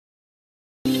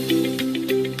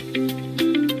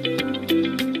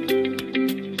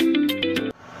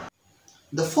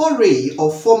foray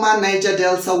of former Niger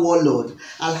Delta warlord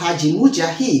Alhaji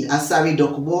Mujahid Asari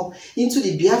Dokubo into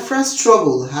the Biafra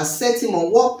struggle has set him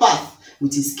on war path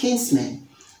with his kinsmen,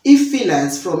 if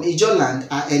feelers from Ijaw land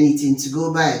are anything to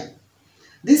go by.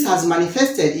 This has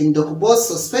manifested in Dokubo's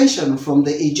suspension from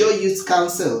the Ijaw Youth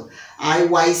Council,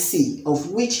 IYC,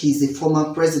 of which he is a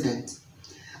former president.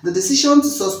 The decision to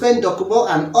suspend Dokubo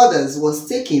and others was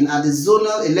taken at the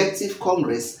Zonal Elective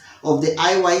Congress of the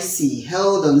IYC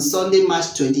held on Sunday,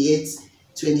 March 28,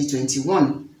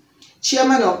 2021.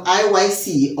 Chairman of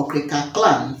IYC Okreka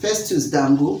Clan, Festus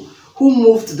Dango, who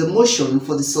moved the motion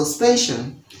for the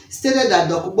suspension, stated that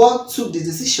Dokubo took the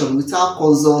decision without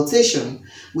consultation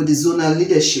with the zonal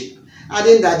leadership,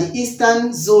 adding that the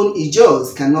Eastern Zone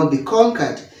Ijaws cannot be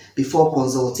conquered before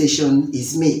consultation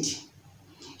is made.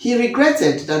 He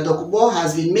regretted that Dokubo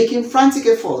has been making frantic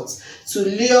efforts to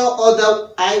lure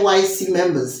other IYC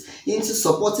members into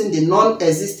supporting the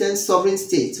non-existent sovereign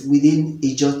state within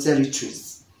Ijaw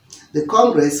territories. The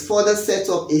Congress further set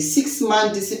up a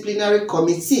 6-man disciplinary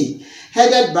committee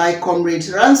headed by Comrade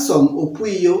Ransom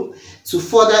Opuyo to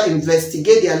further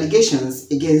investigate the allegations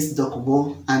against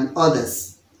Dokubo and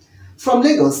others. From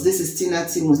Lagos, this is Tina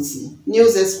Timothy,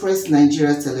 News Express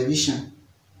Nigeria Television.